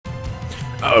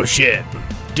Oh shit.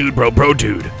 Dude bro, bro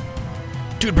dude.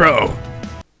 Dude bro.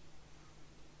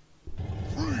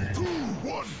 3, 2,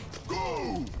 1,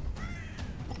 go!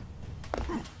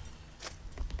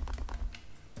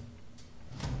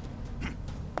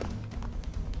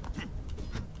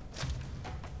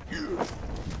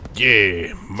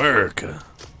 Yeah, America.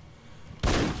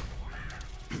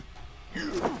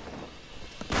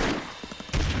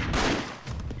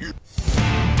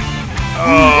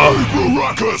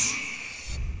 Baracus!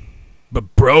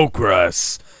 But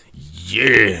Broforce.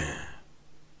 Yeah.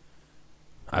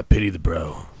 I pity the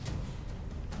bro.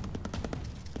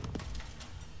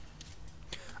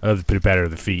 I love the pitter patter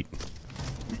of the feet.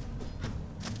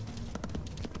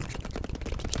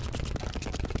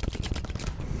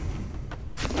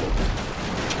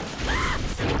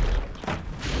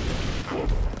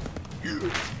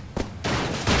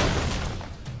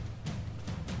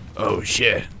 Oh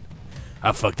shit.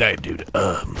 I fucked that dude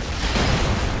up.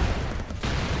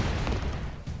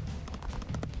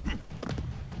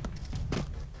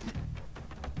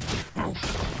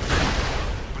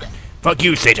 Fuck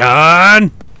you,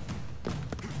 Satan!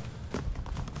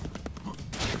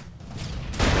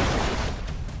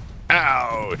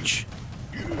 Ouch!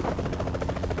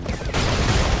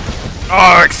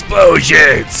 Oh,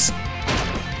 explosions!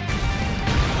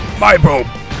 My bro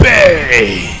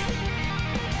Bay!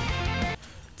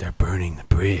 They're burning the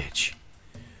bridge.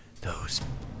 Those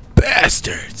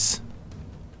bastards!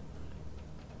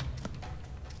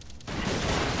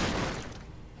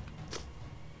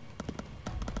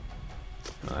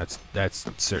 Oh, that's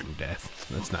certain death.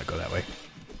 Let's not go that way.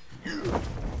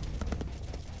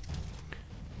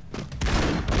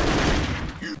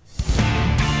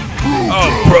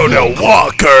 Oh, Brodo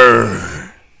Walker!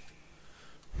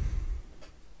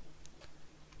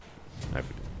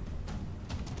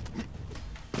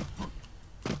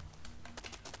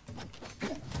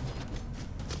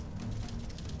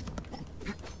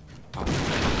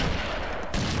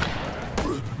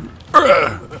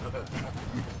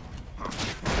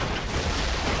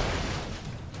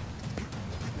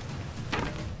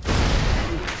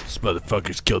 This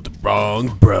motherfucker's killed the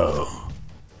wrong bro.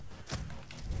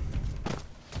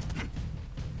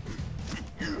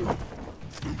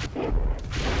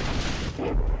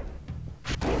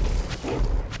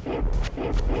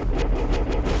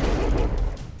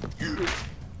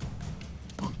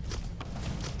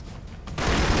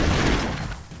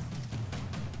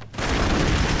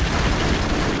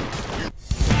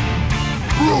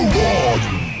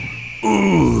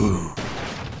 Ooh.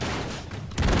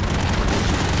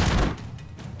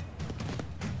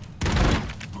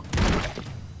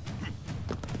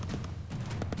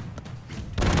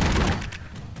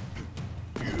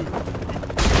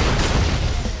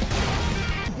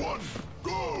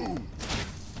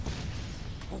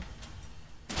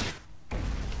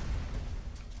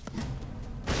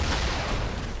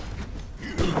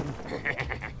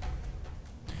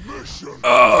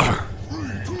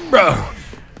 Bro.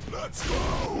 Let's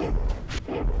go!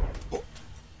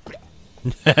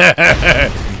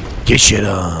 Get shit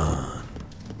on.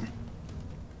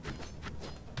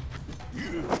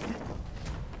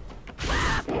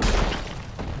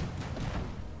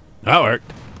 That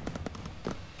worked.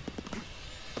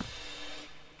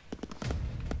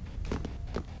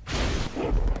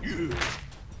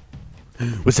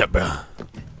 What's up, bro?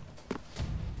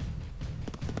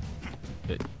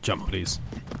 Jump, please.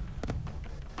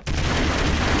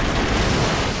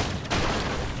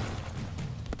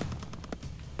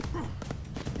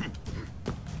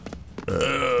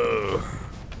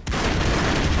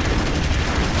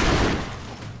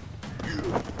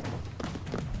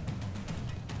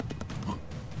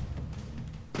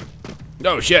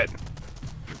 Oh shit!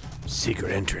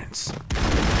 Secret entrance.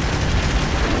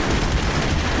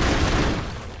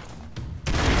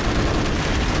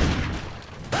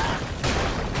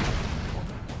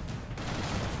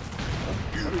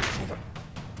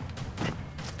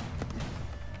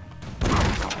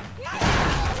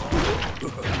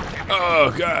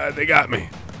 Oh god, they got me.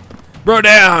 Bro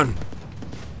down!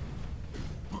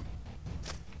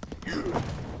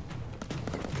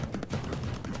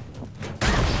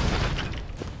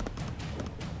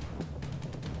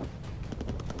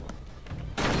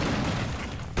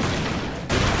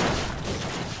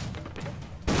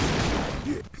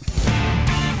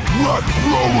 Rock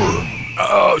blower!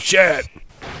 Oh shit!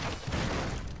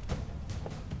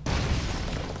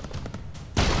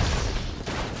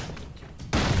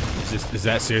 Is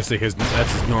that seriously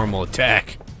that's his normal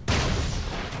attack?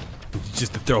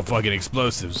 Just to throw fucking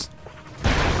explosives.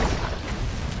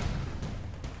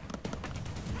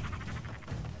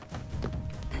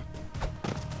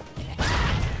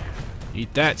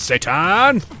 Eat that,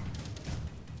 Satan!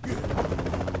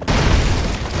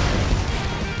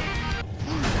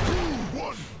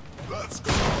 Let's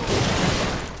go.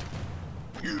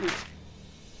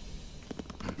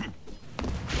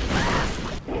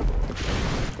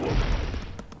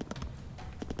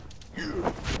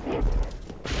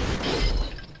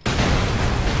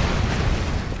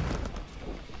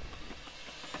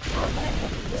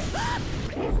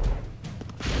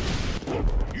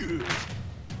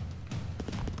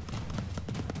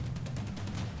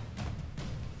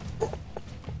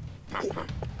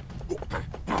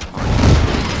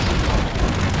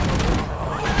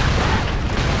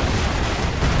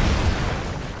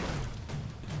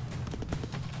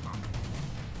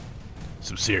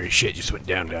 Some serious shit just went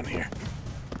down here.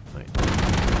 Wait.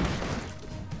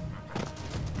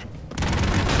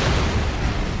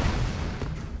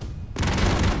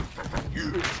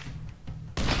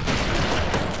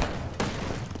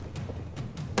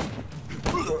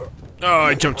 Oh,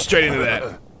 I jumped straight into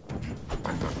that.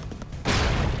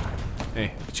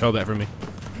 Hey, hold that for me.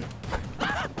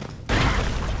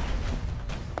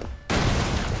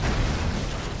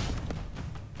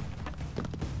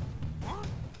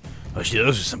 Oh shit,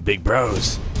 those are some big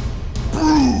bros.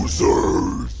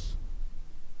 Bruisers.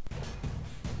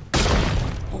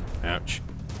 Ouch.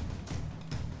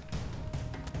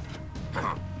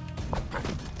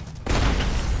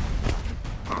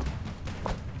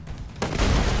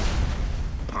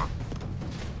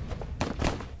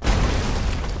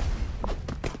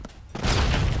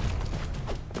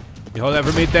 You hold that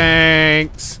for me,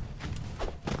 thanks.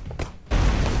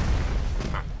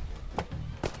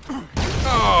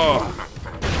 Oh,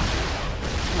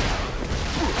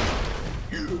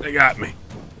 they got me.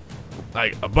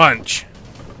 Like a bunch.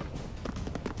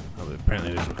 Oh, but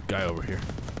apparently there's a guy over here.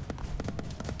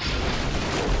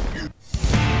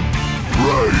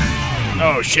 Right.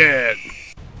 Oh shit.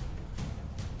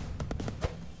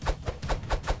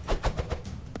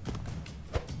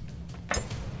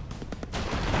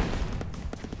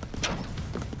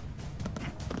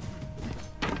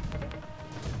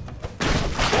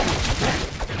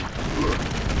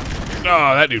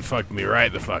 Oh, that dude fucked me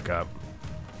right the fuck up.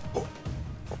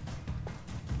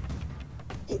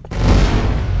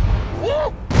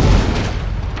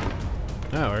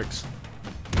 That works.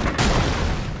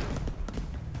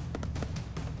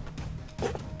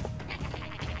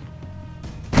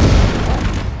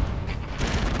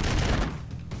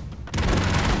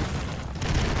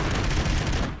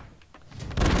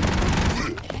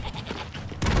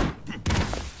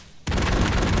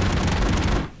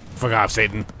 Fuck off,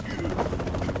 Satan.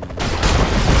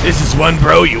 This is one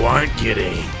bro you aren't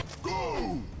getting.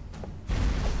 Go.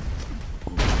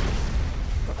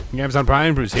 Amazon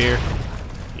Prime Bruce here.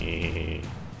 Yeah.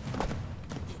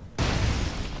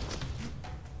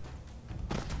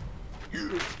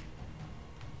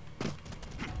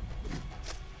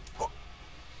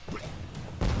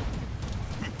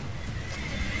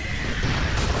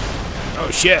 Oh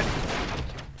shit.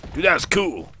 Dude, that was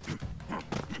cool.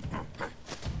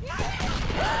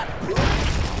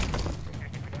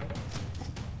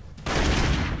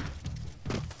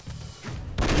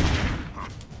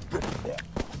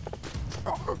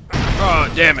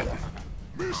 Oh, damn it.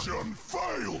 Mission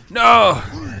failed. No!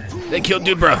 They killed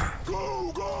dude, bro.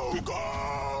 Go, go,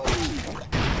 go.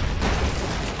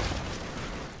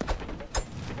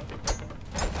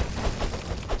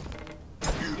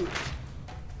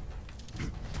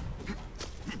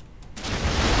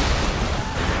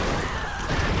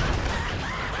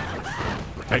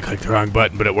 I clicked the wrong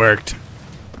button, but it worked.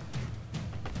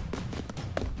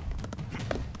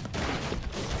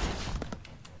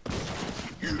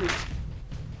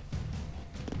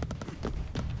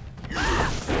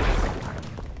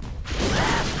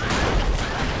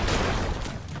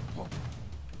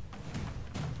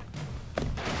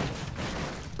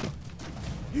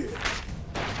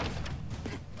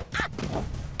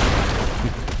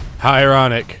 How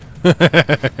ironic.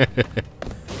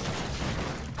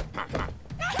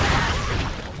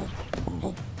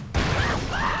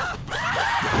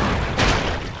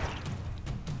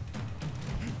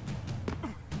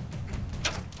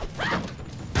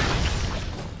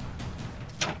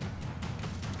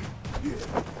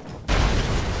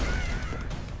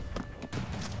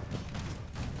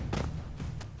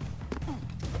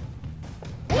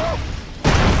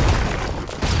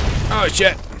 Oh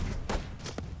shit.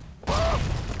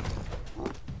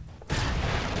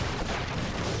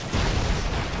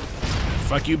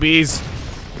 Fuck you, bees.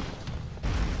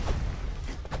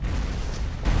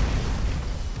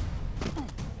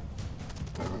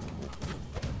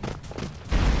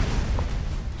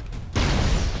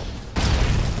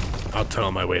 I'll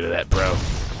tunnel my way to that, bro.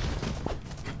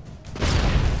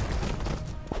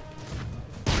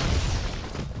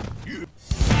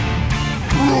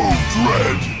 Bro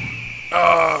dread.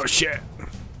 Oh, shit.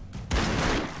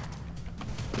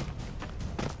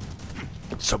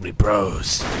 So many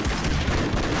bros.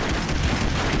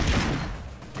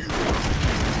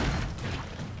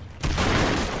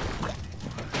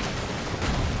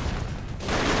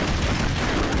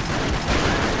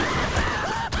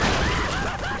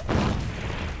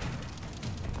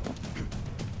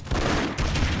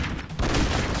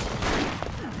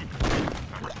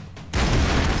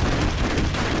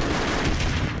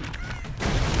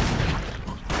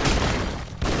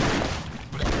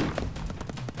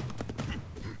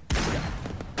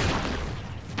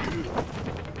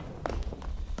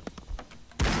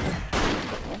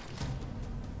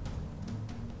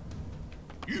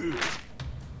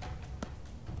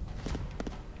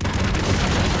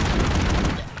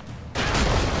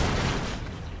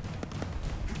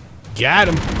 Got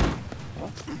him.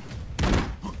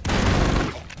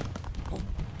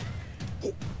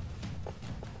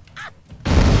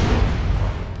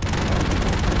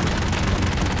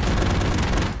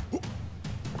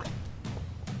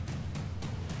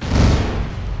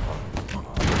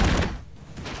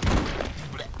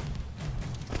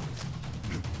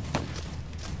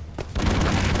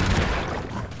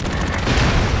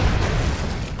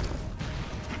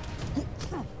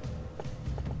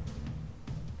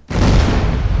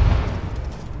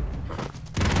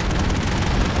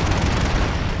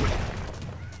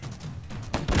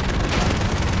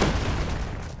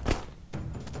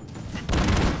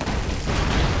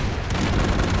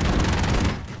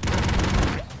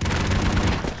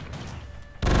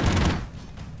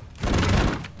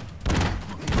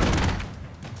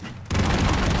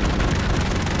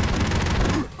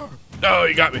 Oh,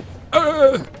 you got me.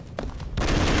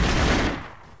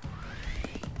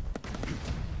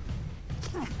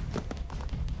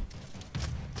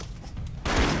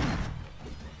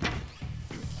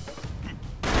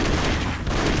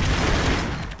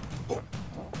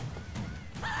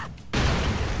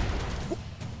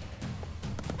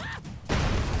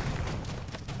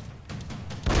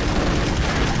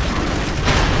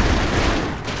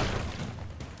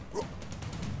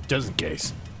 Just in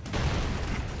case.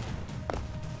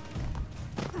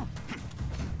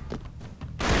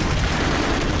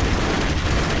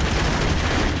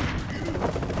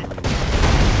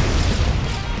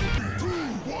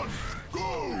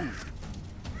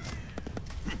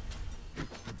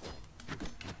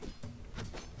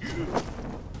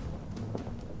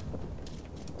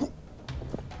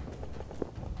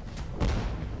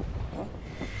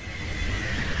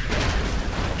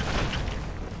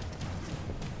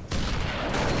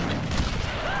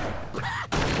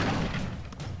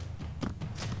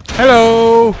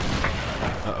 Hello.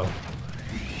 Uh-oh.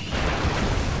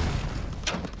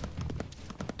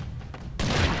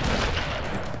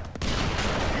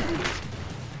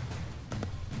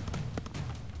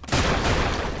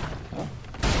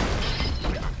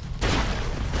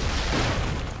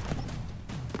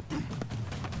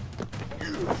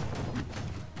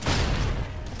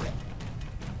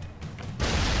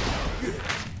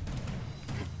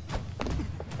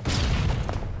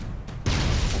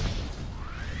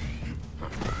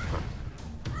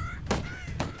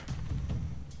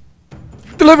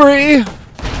 Delivery!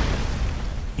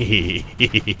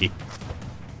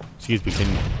 Excuse me, can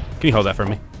you hold that for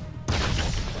me?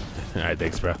 Alright,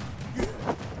 thanks, bro.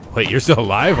 Wait, you're still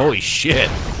alive? Holy shit!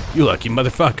 You lucky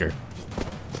motherfucker.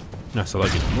 Not so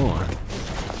lucky anymore.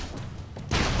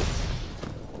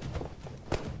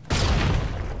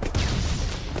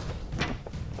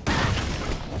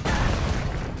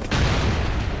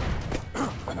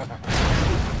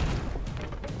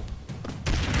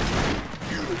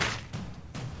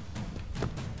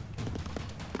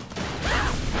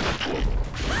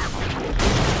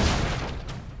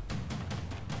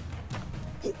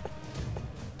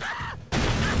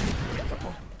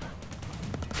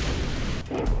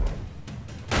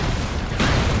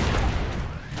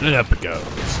 And up it goes.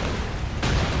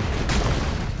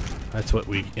 That's what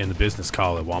we in the business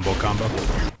call a wombo combo.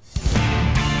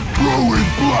 Blowing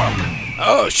black.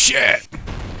 Oh shit!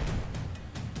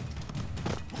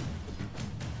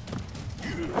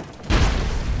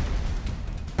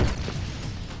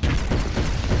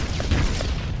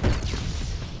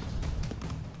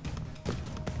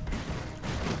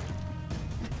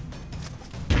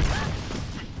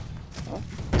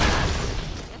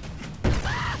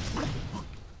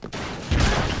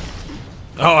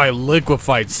 Oh, I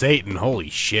liquefied Satan.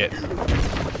 Holy shit. 3,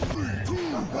 2,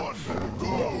 1,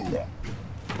 go.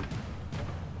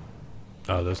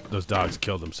 Oh, those dogs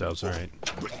killed themselves. All right.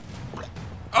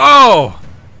 Oh!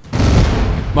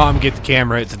 Mom, get the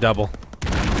camera. It's a double.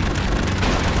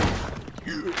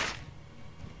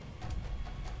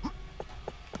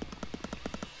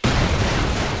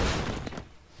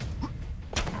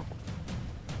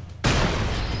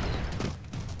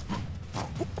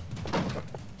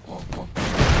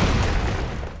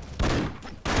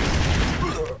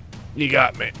 You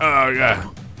got me. Oh,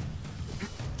 God.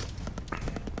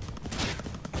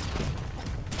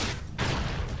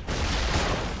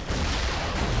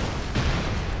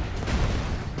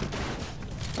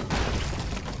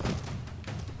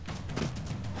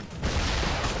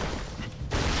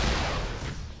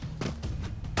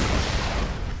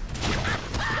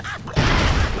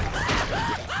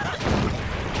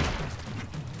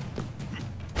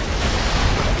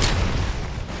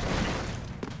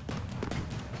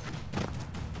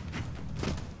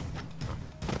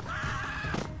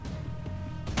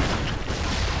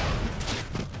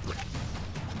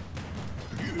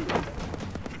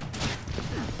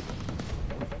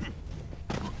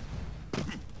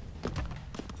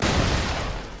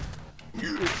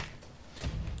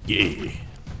 Yeah.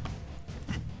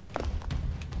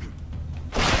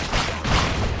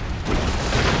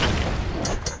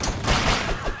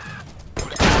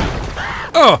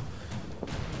 Oh!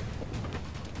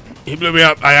 He blew me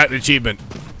up. I got an achievement.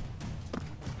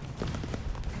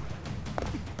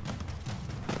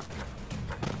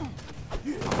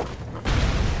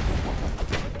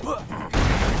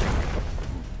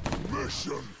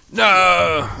 Mission.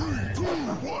 No! 3, 2,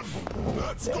 1.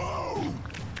 Let's go.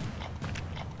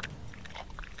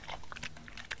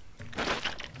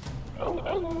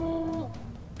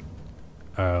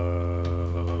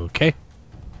 Okay.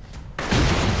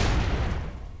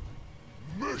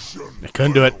 Mission. I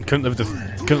couldn't do it. Couldn't live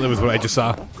with what I just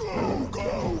saw. Go,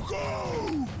 go,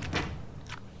 go.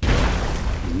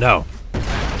 No.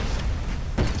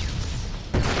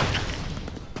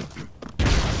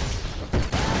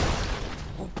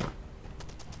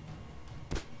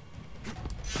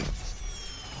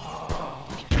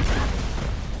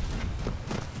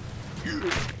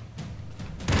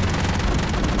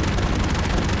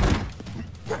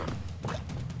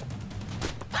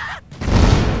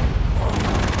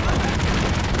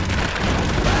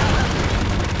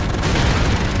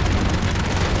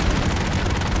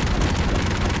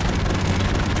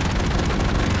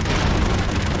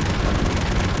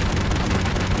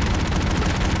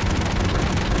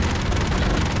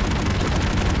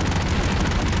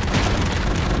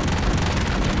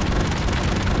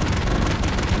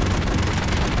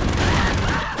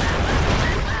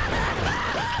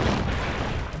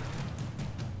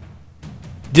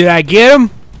 Did I get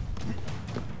him?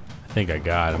 I think I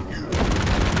got him.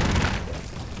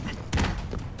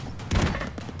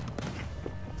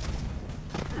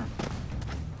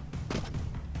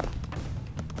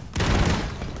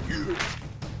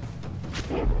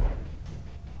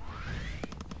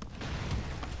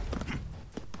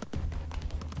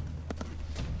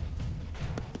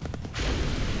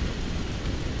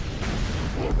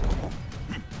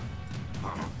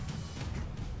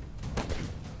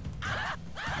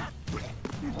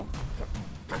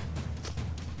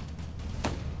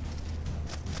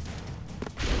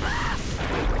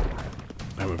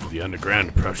 I went for the underground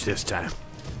approach this time.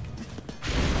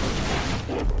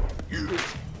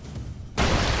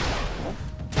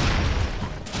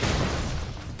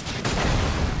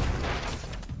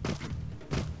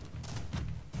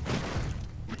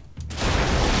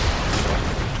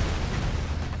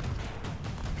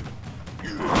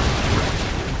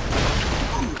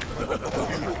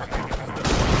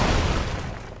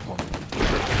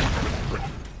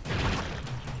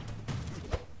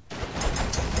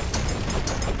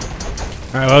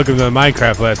 Alright, welcome to the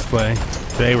Minecraft Let's Play.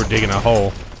 Today we're digging a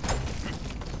hole.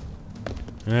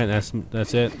 Alright,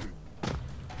 that's it.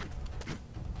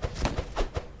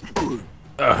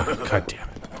 Ugh, god damn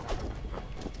it.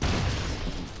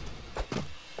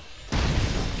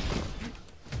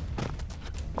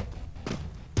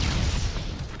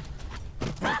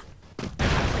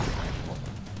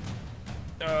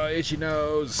 Oh, itchy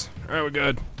nose. Alright, we're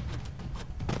good.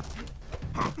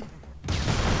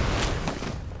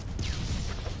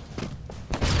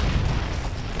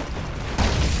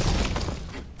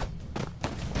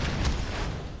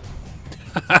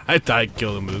 I thought I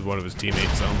killed him with one of his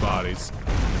teammates' own bodies.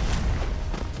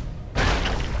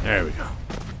 There we go.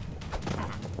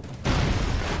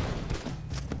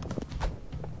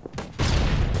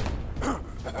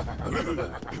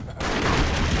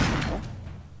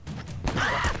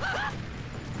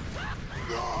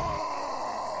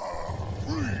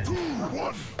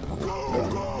 one. Go,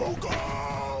 go, go.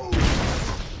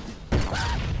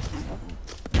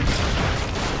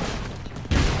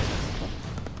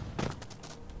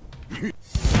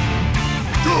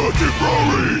 Dirty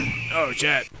Brody! Oh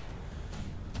shit.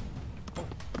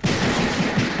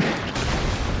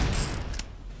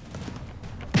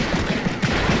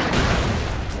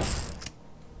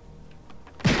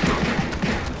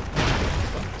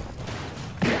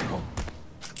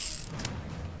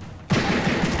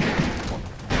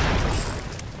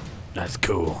 That's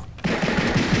cool.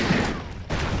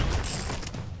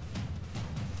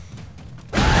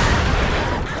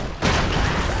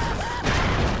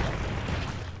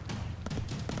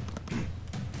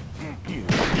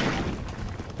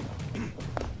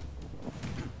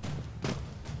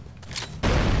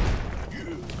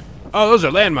 Oh, those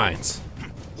are landmines.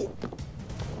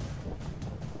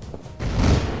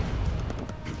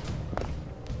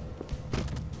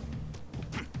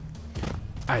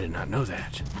 I did not know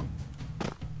that.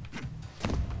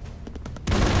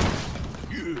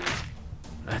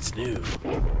 That's new.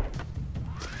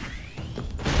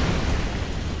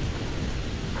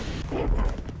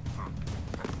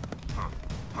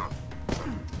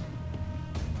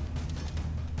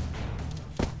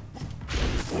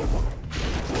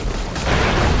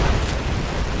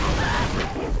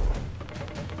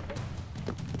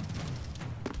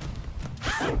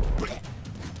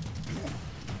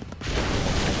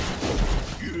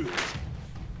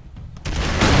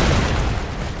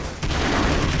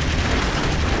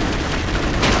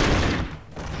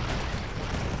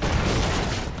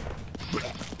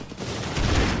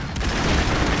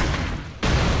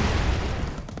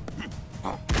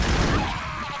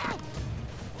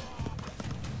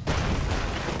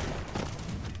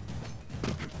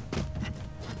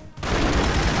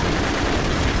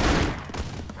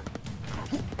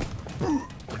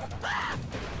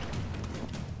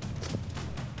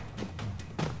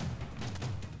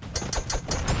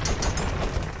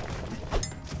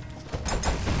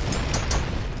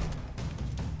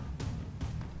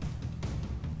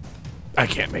 I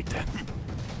can't make that.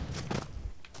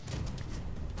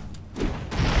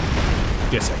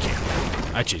 Yes, I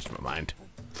can. I changed my mind.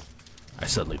 I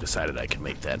suddenly decided I could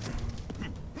make that.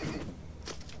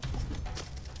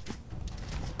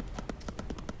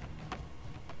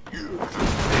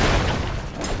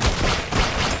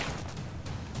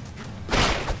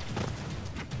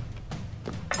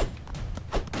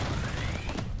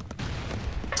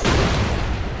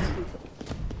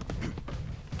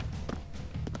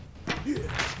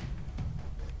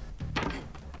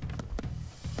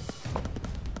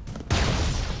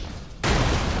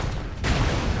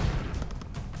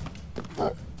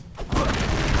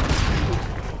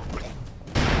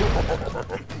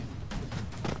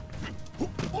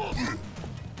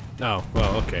 Oh,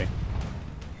 well, okay.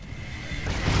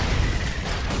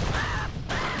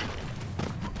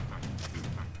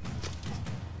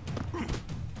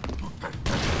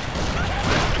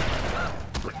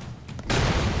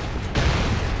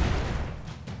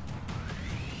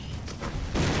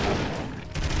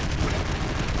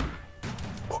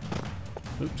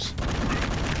 Oops.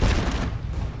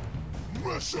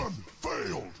 Mission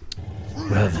failed.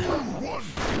 Well then. 3, 2, 1.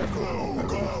 Go,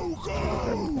 go, go.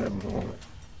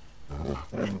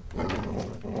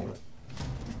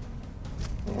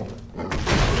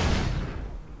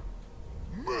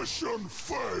 Mission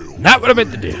failed. Not what I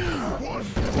meant to do. 1.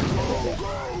 Go,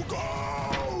 go, go.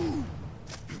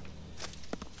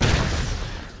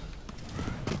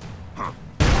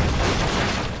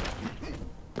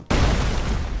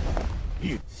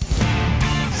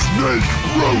 Snake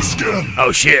Broskin.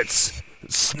 Oh shit.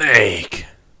 Snake.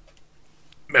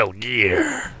 Metal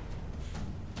Gear.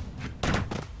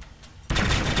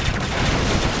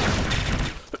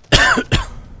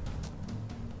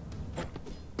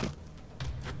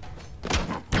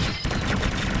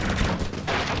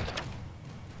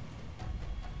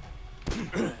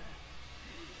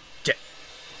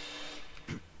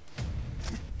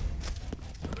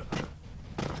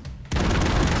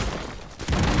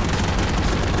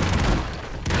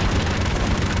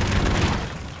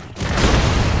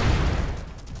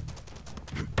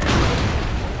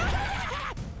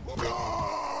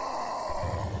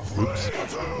 Oops. 3,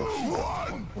 2,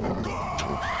 1. Go.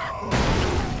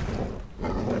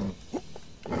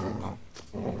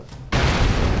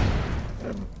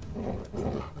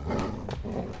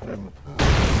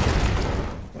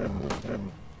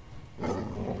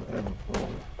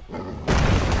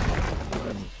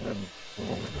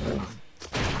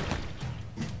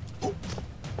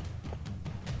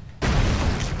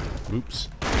 Oops.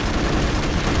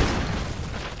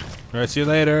 Alright, see you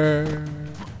later.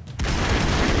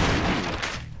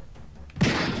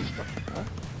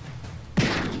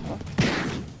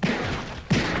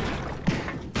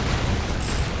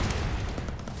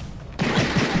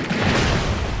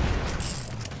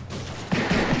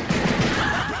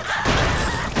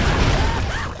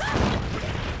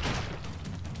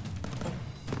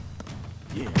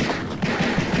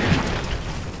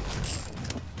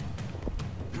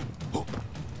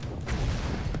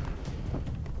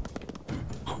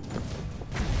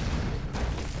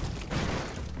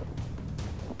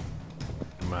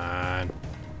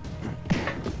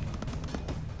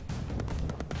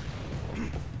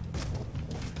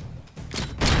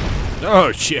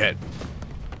 Oh, shit.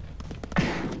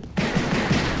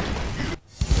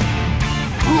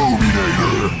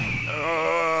 Ruminator!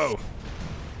 Oh.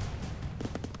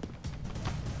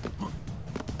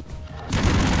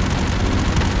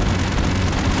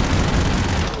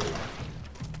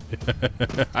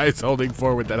 I was holding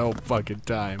forward that whole fucking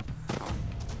time.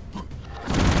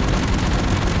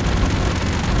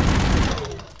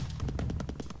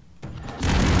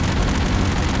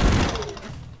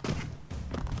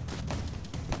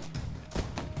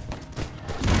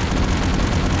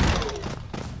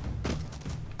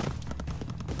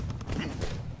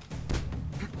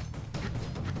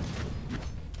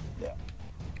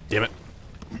 Damn it.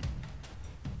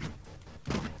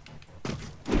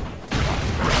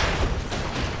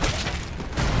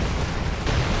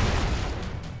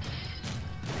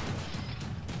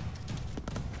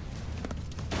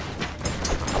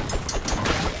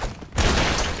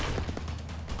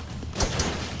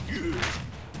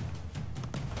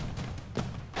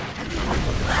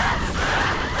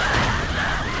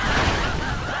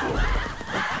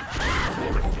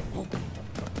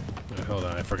 Wait, hold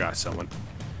on, I forgot someone.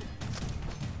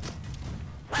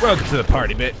 Welcome to the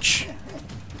party, bitch.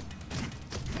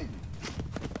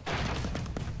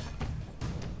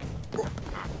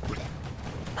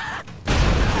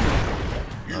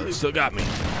 Oh, they still got me.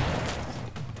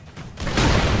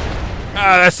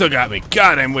 Ah, that still got me.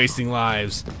 God, I'm wasting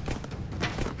lives.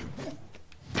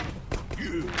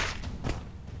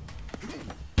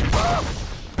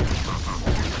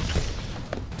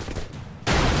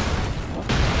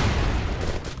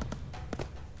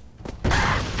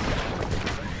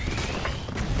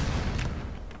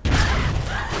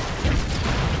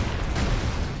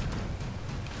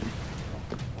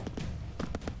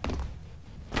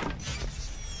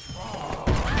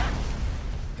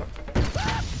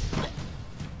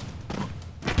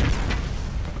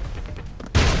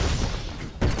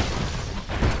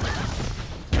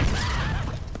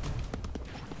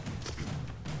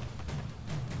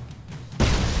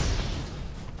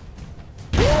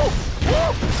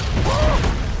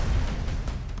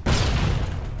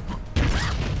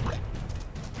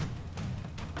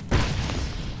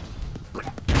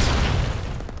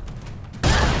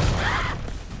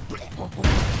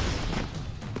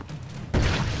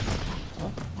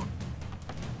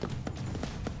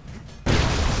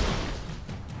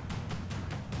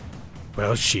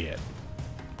 Well, shit.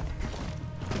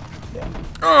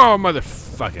 Oh,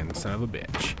 motherfucking son of a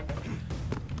bitch.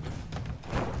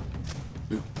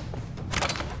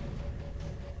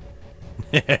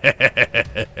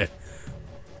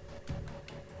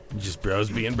 Just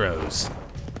bros being bros.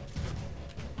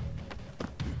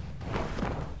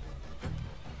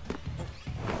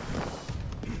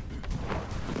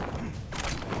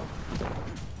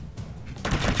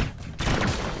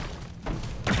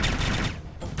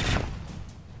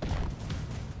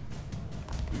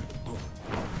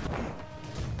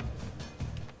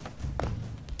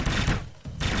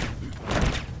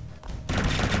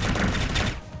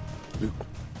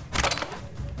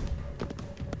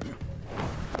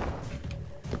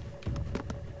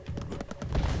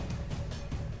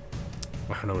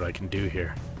 I don't know what I can do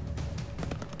here.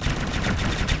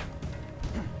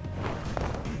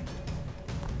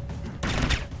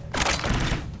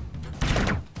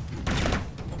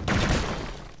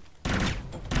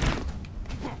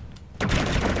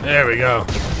 There we go.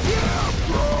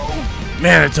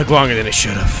 Man, it took longer than it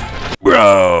should have.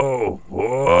 Bro!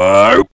 Whoa.